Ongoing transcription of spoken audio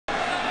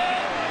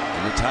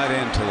the tight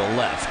end to the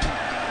left.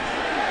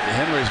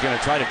 Henry's going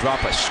to try to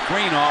drop a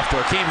screen off to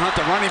Akeem Hunt,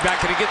 the running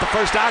back. Can he get the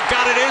first down?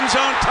 Got it, end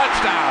zone,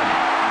 touchdown.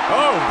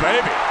 Oh,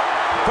 baby.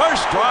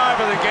 First drive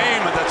of the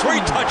game and the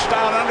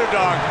 3-touchdown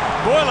underdog.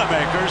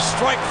 Boilermakers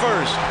strike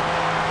first.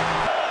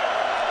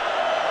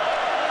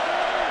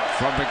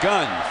 From the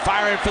gun,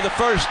 firing for the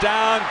first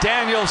down.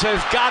 Daniels has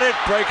got it,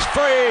 breaks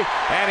free,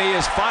 and he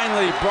is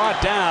finally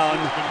brought down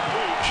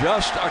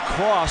just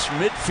across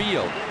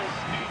midfield.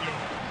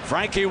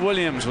 Frankie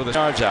Williams with the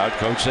yards out.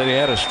 Coach said he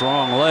had a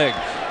strong leg.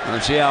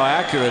 Let's see how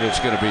accurate it's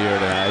going to be here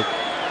tonight.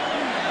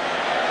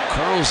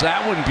 Curls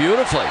that one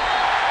beautifully.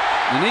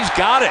 And he's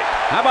got it.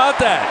 How about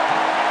that?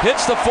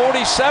 Hits the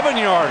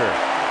 47-yarder.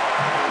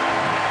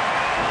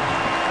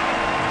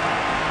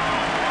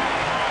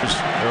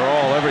 They're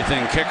all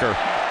everything kicker.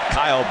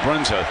 Kyle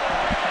Brunza.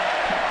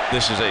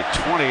 This is a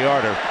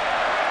 20-yarder.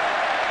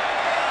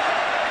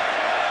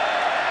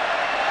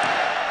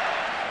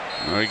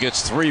 He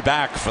gets 3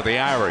 back for the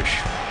Irish.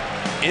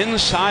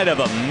 Inside of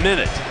a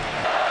minute.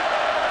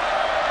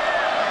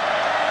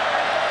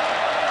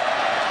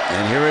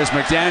 And here is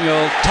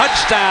McDaniel.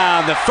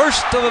 Touchdown. The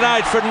first of the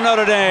night for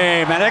Notre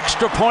Dame. An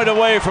extra point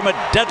away from a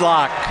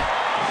deadlock.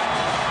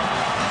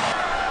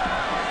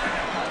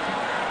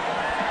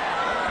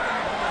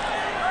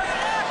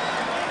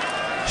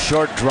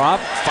 Short drop.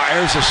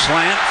 Fires a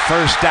slant.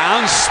 First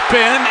down.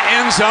 Spin.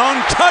 End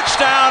zone.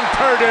 Touchdown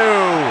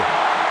Purdue.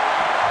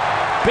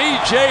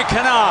 B.J.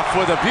 Knopf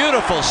with a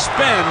beautiful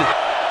spin.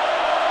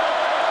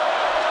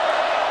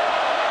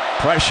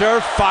 Pressure,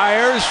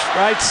 fires,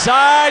 right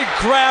side,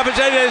 grabs it,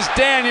 it is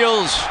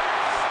Daniels.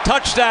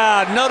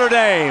 Touchdown, Notre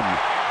Dame.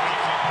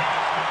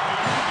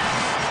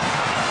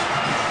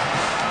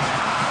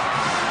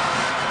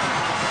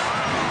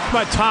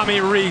 But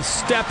Tommy Reese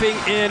stepping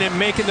in and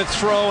making the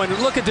throw, and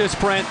look at this,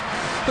 Brent.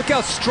 Look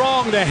how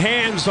strong the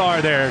hands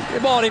are there.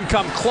 The ball didn't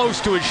come close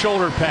to his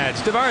shoulder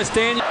pads. Tavares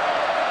Daniels.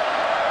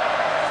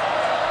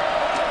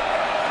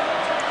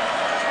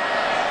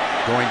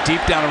 Going deep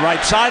down the right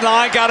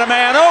sideline, got a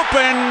man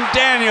open,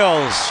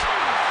 Daniels.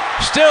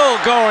 Still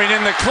going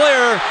in the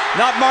clear,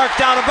 not marked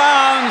out of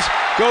bounds,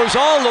 goes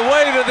all the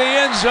way to the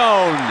end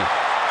zone.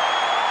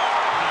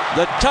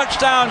 The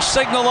touchdown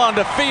signal on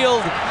the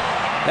field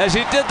as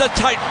he did the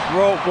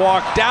tightrope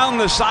walk down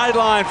the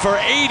sideline for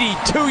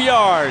 82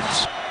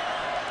 yards.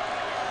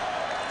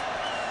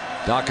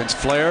 Dawkins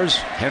flares,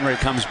 Henry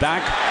comes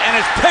back, and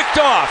it's picked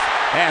off.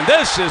 And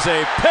this is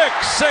a pick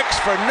 6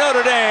 for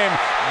Notre Dame.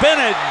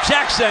 Bennett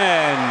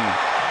Jackson.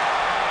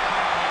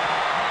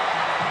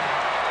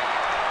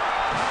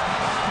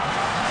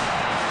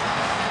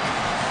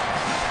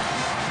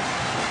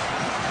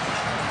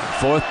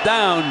 Fourth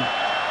down.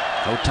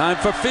 No time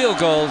for field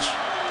goals.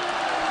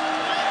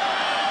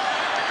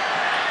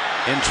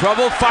 In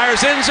trouble,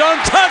 fires end zone,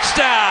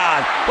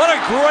 touchdown! What a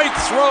great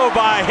throw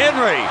by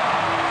Henry.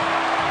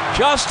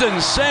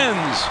 Justin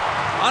Sims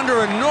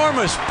under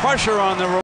enormous pressure on the